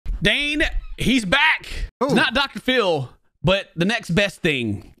Dane, he's back. Ooh. It's not Dr. Phil, but the next best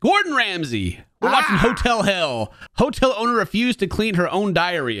thing. Gordon Ramsay. We're watching Hotel Hell. Hotel owner refused to clean her own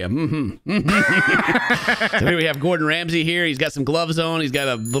diarrhea. So here we have Gordon Ramsay here. He's got some gloves on. He's got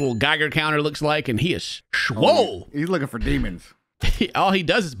a little Geiger counter, looks like, and he is swole. He's looking for demons. All he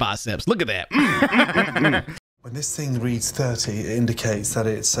does is biceps. Look at that. When this thing reads 30, it indicates that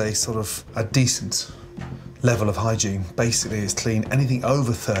it's a sort of a decent level of hygiene. Basically, it's clean. Anything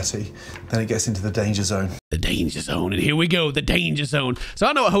over 30, then it gets into the danger zone. The danger zone. And here we go, the danger zone. So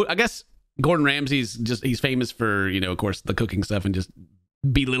I know, I guess Gordon Ramsay's he's famous for, you know, of course, the cooking stuff and just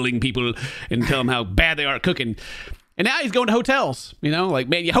belittling people and tell them how bad they are at cooking. And now he's going to hotels, you know, like,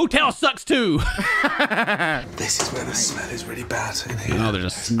 man, your hotel sucks too. This is where the smell is really bad in here. Oh, there's a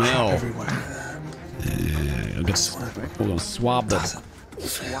smell. Everywhere. We're going to swab the...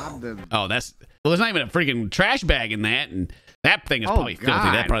 Oh, that's... Well, there's not even a freaking trash bag in that, and that thing is probably filthy.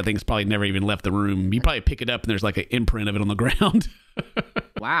 That probably thing's probably never even left the room. You probably pick it up, and there's like an imprint of it on the ground.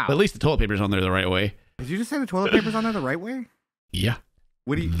 Wow. But at least the toilet paper's on there the right way. Did you just say the toilet paper's on there the right way? Yeah.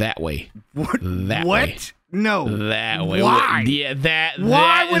 What do you... That way. What? That what? way. No. That way. Why? Yeah, Why that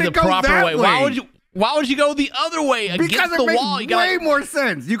would is it the go proper that way. way? Why would you go the other way against because the it makes wall? You way more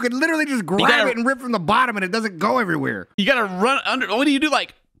sense. You could literally just grab it and rip from the bottom, and it doesn't go everywhere. You got to run under. What do you do?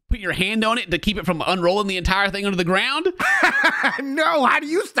 Like, put your hand on it to keep it from unrolling the entire thing under the ground? No, how do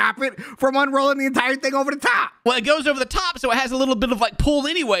you stop it from unrolling the entire thing over the top? Well, it goes over the top, so it has a little bit of like pull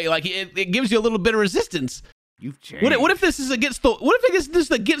anyway. Like it gives you a little bit of resistance. You've changed. What if this is against the? What if this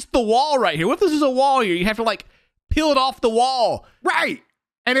is against the wall right here? What if this is a wall here? You have to like peel it off the wall. Right.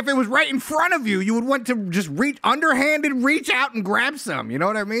 And if it was right in front of you, you would want to just underhanded reach out and grab some. You know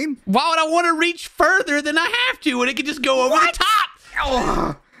what I mean? Why would I want to reach further than I have to when it could just go over the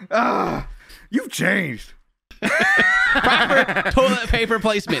top? You've changed. Proper toilet paper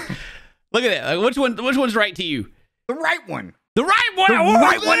placement. Look at that. Which one's right to you? The right one. The right one. The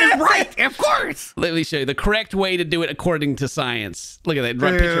right one is right. Of course. Let me show you the correct way to do it according to science. Look at that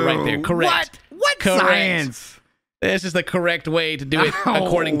right picture right there. Correct. What correct. science? This is the correct way to do it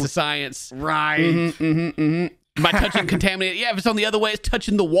according to science. Right. By touching contaminated. Yeah, if it's on the other way, it's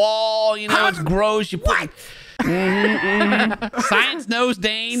touching the wall. You know, it's gross. You put. Science knows,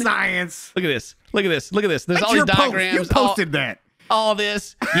 Dane. Science. Look at this. Look at this. Look at this. There's That's all these your post. diagrams. You posted that. All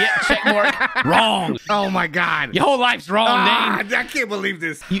this. Yeah, check mark. Wrong. Oh my God. Your whole life's wrong, Dane. I can't believe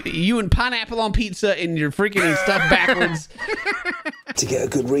this. You and pineapple on pizza and your freaking stuff backwards. To get a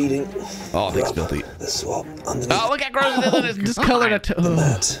good reading. Oh, that's filthy. The swab underneath. Oh, look how gross it is. And it's discolored.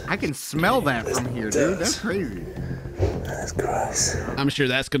 I can smell that from here, dude. That's crazy. That's gross. I'm sure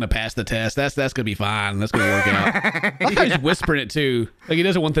that's gonna pass the test. That's gonna be fine. That's gonna work out. I like how he's whispering it too. Like he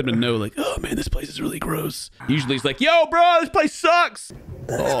doesn't want them to know. Like, oh man, this place is really gross. Usually he's like, yo, bro, this place sucks.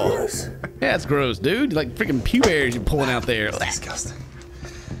 That's gross. Yeah, it's gross, dude. Like freaking pubic hairs you're pulling out there. Disgusting.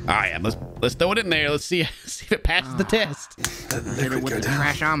 All right, let's throw it in there. Let's see if it passes the test. Hit it with the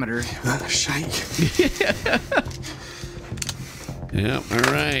trashometer. That shake. Yeah.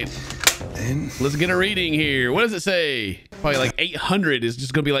 All right. Let's get a reading here. What does it say? Probably like 800 is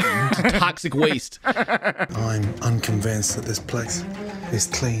just gonna be like toxic waste. I'm unconvinced that this place is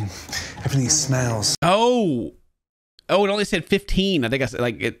clean. Everything smells. Oh, it only said 15. I think I said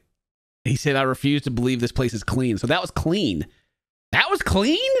like it. He said I refuse to believe this place is clean. So that was clean. That was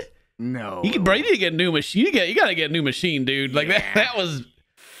clean? No. You need to get a new machine. You gotta get a new machine, dude. Like that was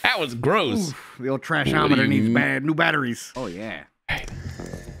gross. Oof, the old trashometer needs new batteries. Oh yeah.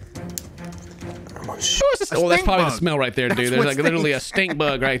 Oh, that's probably the smell right there, dude. There's like literally a stink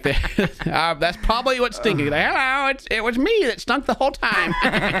bug right there. That's probably what's stinking. Like, hello, it was me that stunk the whole time.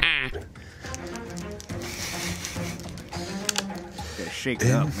 Gotta shake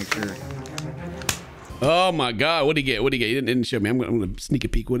it up, make sure. Oh my God, what'd he get? What'd he get? He didn't show me. I'm gonna sneak a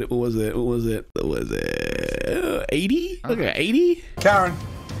peek. What was it? 80? Look at 80. Karen.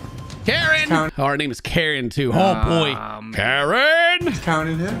 Oh, her name is Karen too. Oh boy, Karen. Is Karen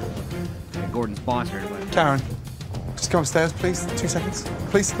in here? Gordon's boss here. Karen, just come upstairs, please. 2 seconds.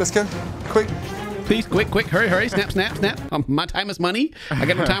 Please, let's go. Quick. Please, quick, hurry, snap. My time is money. I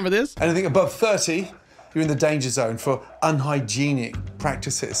got no time for this. Anything above 30, you're in the danger zone for unhygienic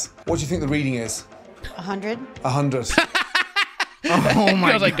practices. What do you think the reading is? 100. 100. Oh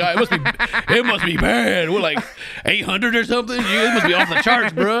my I was like, God, it must be bad. We're like 800 or something. It must be off the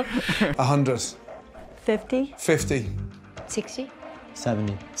charts, bro. 100. 50. 50. 60.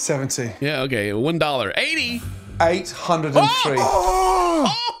 70. 70. Yeah, okay, $1. 80. 803.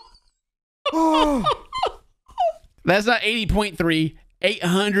 That's not 80.3.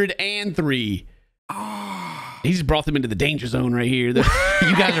 803. He just brought them into the danger zone right here.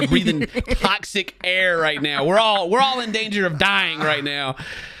 You guys are breathing toxic air right now. We're all in danger of dying right now.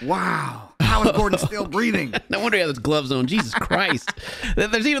 Wow. How is Gordon still breathing? No wonder he has those gloves on. Jesus Christ.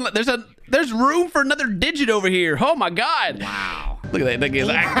 There's room for another digit over here. Oh my God. Wow. Look at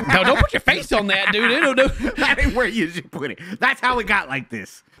that. No, don't put your face on that, dude. That ain't where you should put it. That's how it got like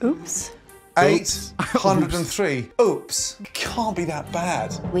this. Oops. 803. Oops. Can't be that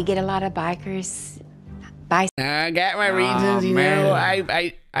bad. We get a lot of bikers. I got my reasons, you know.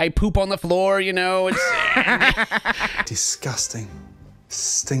 I poop on the floor, you know. It's Disgusting,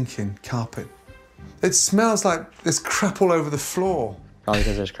 stinking carpet. It smells like there's crap all over the floor. Probably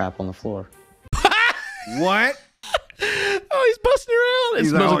because there's crap on the floor. What? Oh, he's busting around. It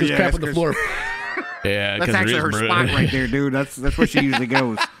smells like there's crap on the floor. Yeah, that's actually her spot right there, dude. That's where she usually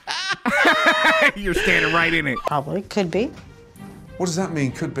goes. You're standing right in it. Probably could be. What does that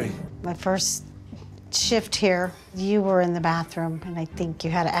mean, could be? My first shift here, you were in the bathroom, and I think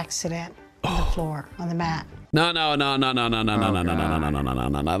you had an accident on the floor, on the mat. No.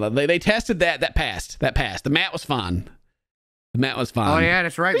 They tested that. That passed. The mat was fine. Oh, yeah,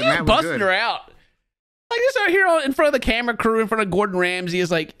 that's right. The mat was busting good. her out. Like this out here in front of the camera crew, in front of Gordon Ramsay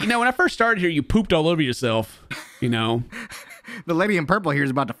is like, you know, when I first started here, you pooped all over yourself, you know. The lady in purple here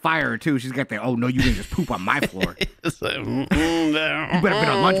is about to fire her, too. She's got the, oh, no, you didn't just poop on my floor. It's like, You better been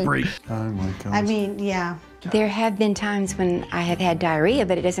on lunch break. Oh my God. I mean, yeah. There have been times when I have had diarrhea,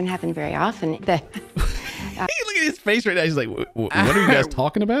 but it doesn't happen very often. Look at his face right now. He's like, what are you guys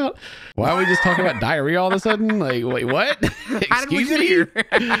talking about? Why are we just talking about diarrhea all of a sudden? Like, wait, what? How did we Excuse get me? here?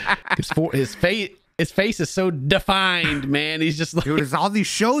 His face is so defined, man. He's just like, Dude, it's all these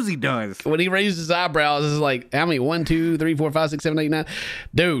shows he does. when he raises his eyebrows, it's like, how many? 1, 2, 3, 4, 5, 6, 7, 8, 9.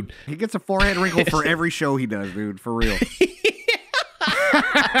 Dude. He gets a forehead wrinkle for every show he does, dude, for real.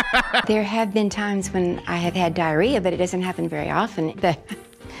 There have been times when I have had diarrhea, but it doesn't happen very often.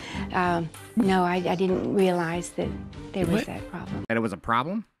 No, I didn't realize that there was that problem. That it was a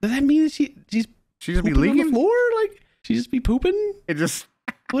problem? Does that mean that she's She just be pooping on the leaking? floor? Like, she just be pooping? It just,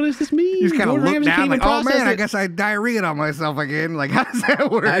 What does this mean? you just kind of Gordon look Ramsay down can't like, even oh, man, process I it. guess I diarrheaed on myself again. Like, how does that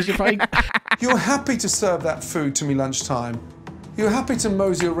work? I should probably... You're happy to serve that food to me lunchtime. You're happy to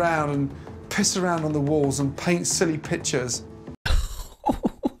mosey around and piss around on the walls and paint silly pictures.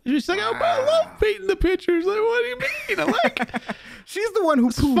 She's like, oh, I love painting the pictures. Like, what do you mean? I like... She's the one who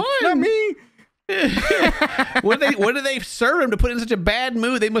pooped, fun. not me. What did they serve him to put in such a bad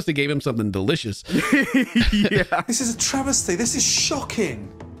mood? They must have gave him something delicious. Yeah. This is a travesty. This is shocking.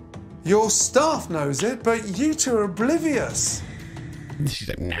 Your staff knows it, but you two are oblivious. She's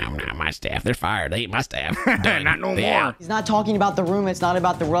like, no, my staff. They're fired. They ain't my staff. Done. Not no They more. out. He's not talking about the room, it's not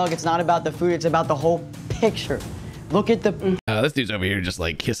about the rug, it's not about the food, it's about the whole picture. Look at the... This dude's over here just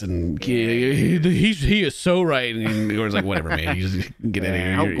like kissing. He is so right. And Gordon's like, whatever, man. You just get out of I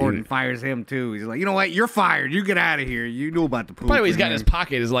here. hope Gordon fires him, too. He's like, you know what? You're fired. You get out of here. You knew about the poop. By the way, he's got in his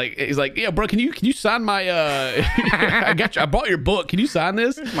pocket is like, he's like, yeah, bro, can you sign my I bought your book. Can you sign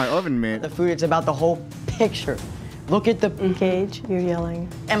this? My oven mitt. the food, it's about the whole picture. Look at the... Gage, you're yelling.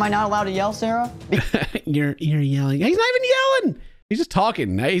 Am I not allowed to yell, Sarah? You're yelling. He's not even yelling. He's just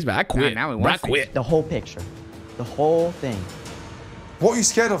talking. I quit. now he Bro, I wants to. quit. The whole picture. The whole thing. What are you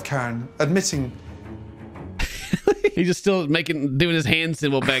scared of, Karen? Admitting He's just still doing his hand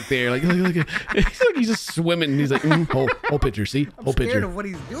symbol back there. Like, look, he's like he's just swimming. He's like, whole picture, see? Whole Scared picture. of what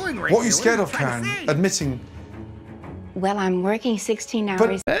he's doing right What are there. you scared are of, trying to Karen? say? Admitting Well, I'm working 16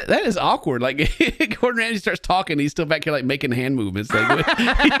 hours. That is awkward. Like, Gordon Ramsay starts talking. He's still back here, like, making hand movements. Like,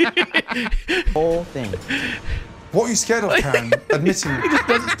 Whole thing. What are you scared of, Karen? Admitting he just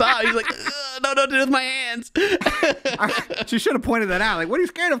doesn't stop. He's like, no, don't do it with my hands. She should have pointed that out. Like, what are you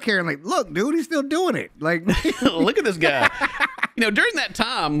scared of, Karen? Like, look, dude, he's still doing it. Like, Look at this guy. You know, during that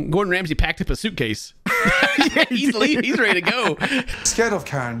time, Gordon Ramsay packed up a suitcase. He's ready to go. scared of,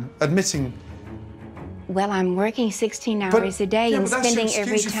 Karen? Admitting Well, I'm working 16 hours a day yeah, and but that's your spending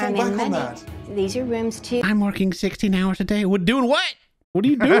every excuse. You time fall in back on money. that. These are rooms too. I'm working 16 hours a day. What, doing what? What are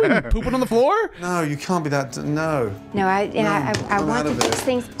you doing? Pooping on the floor? no, you can't be that. No. No, I I'm want out to of fix this.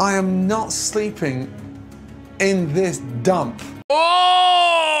 things. I am not sleeping in this dump.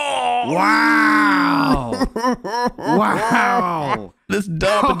 Oh! wow. Wow. This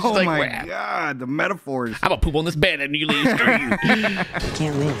dump and just Oh, like, my "Wow, God. The metaphors. I'm gonna poop on this bed and you leave. Screw you. You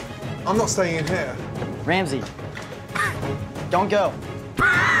can't leave. I'm not staying in here. Ramsay. Don't go.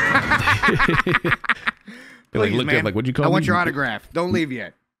 They like Please, looked man. up like, what'd you call I me? want your autograph. Don't leave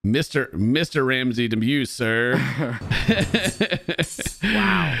yet. Mr. Ramsay Demuse, sir.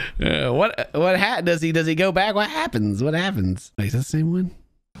 Wow. What does he go back? What happens? What happens? Wait, is that the same one?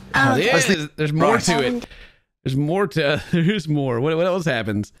 Oh, yeah, there's more to it. There's more to. There's more. What else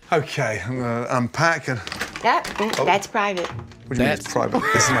happens? Okay, I'm gonna unpack and. That's private. What do you mean it's private?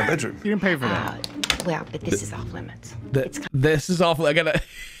 This is my bedroom. You didn't pay for that. Well, but this is off limits. This is awful. I gotta.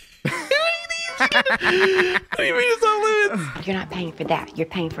 What do you mean it's off limits? You're not paying for that. You're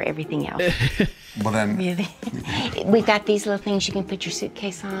paying for everything else. Well then. We've got these little things you can put your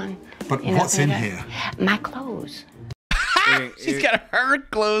suitcase on. But and what's open in it up. here? My clothes. She's got her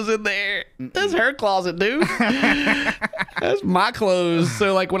clothes in there. That's her closet, dude. That's my clothes.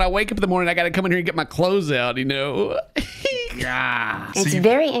 So, like, when I wake up in the morning, I got to come in here and get my clothes out, you know? Yeah. It's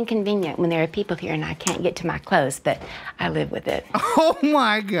very inconvenient when there are people here and I can't get to my clothes, but I live with it. Oh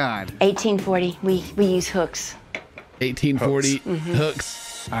my God. 1840, we use hooks. 1840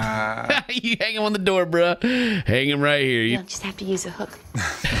 hooks. You hang them on the door, bruh. Hang them right here. You'll just have to use a hook.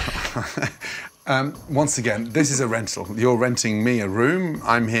 Once again, this is a rental. You're renting me a room.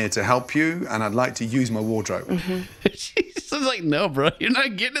 I'm here to help you, and I'd like to use my wardrobe. She's like, no, bro. You're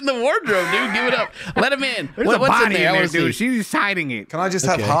not getting in the wardrobe, dude. Give it up. Let him in. There's a What's body in I there, wanna dude. see. She's just hiding it. Can I just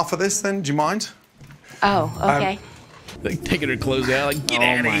have half of this then? Do you mind? Oh, okay. Like, taking her clothes out. Like, get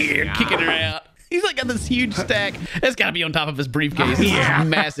out of my here. God. Kicking her out. He's like got this huge stack. That's got to be on top of his briefcase. Yeah. It's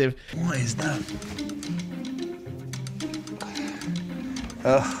massive. What is that?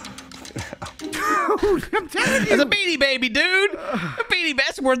 I'm telling you. That's a beanie baby, dude. A beanie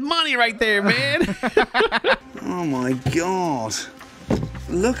that's worth money right there, man. Oh my God.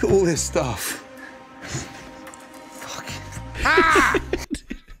 Look at all this stuff.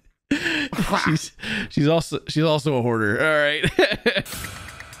 she's also a hoarder. All right.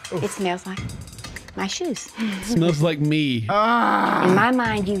 It smells like my shoes. Smells like me. In my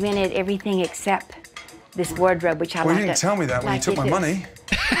mind, you rented everything except this wardrobe, which I Well, like. you didn't tell me that when you took my money.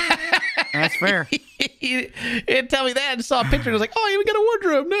 That's fair. He didn't tell me that. I just saw a picture and was like, oh, you even got a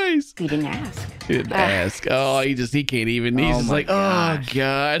wardrobe. Nice. You didn't ask. He didn't ask. Oh, he can't even. He's just my like, gosh. oh,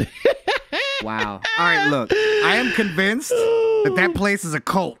 God. Wow. All right, look. I am convinced that place is a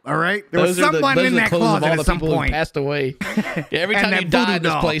cult, all right? There was someone in that closet at some point. Passed away. Yeah, every time that you die voodoo in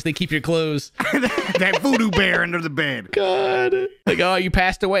this doll. place, they keep your clothes. That voodoo bear under the bed. God. Like, oh, you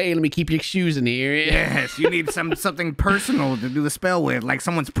passed away. Let me keep your shoes in here. Yes, you need something personal to do the spell with, like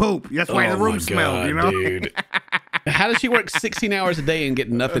someone's poop. That's why the room smells, you know? Dude. How does she work 16 hours a day and get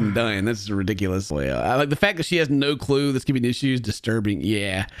nothing done? That's ridiculous. Well, I like the fact that she has no clue that's giving issues. Disturbing.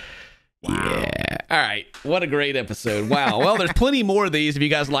 Yeah. Wow. Yeah. All right. What a great episode. Wow. Well, there's plenty more of these if you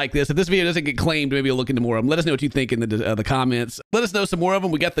guys like this. If this video doesn't get claimed, maybe you'll look into more of them. Let us know what you think in the comments. Let us know some more of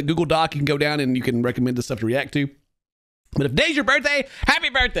them. We got the Google Doc. You can go down and you can recommend the stuff to react to. But if today's your birthday, happy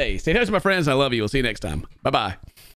birthday. Stay in touch with my friends. I love you. We'll see you next time. Bye-bye.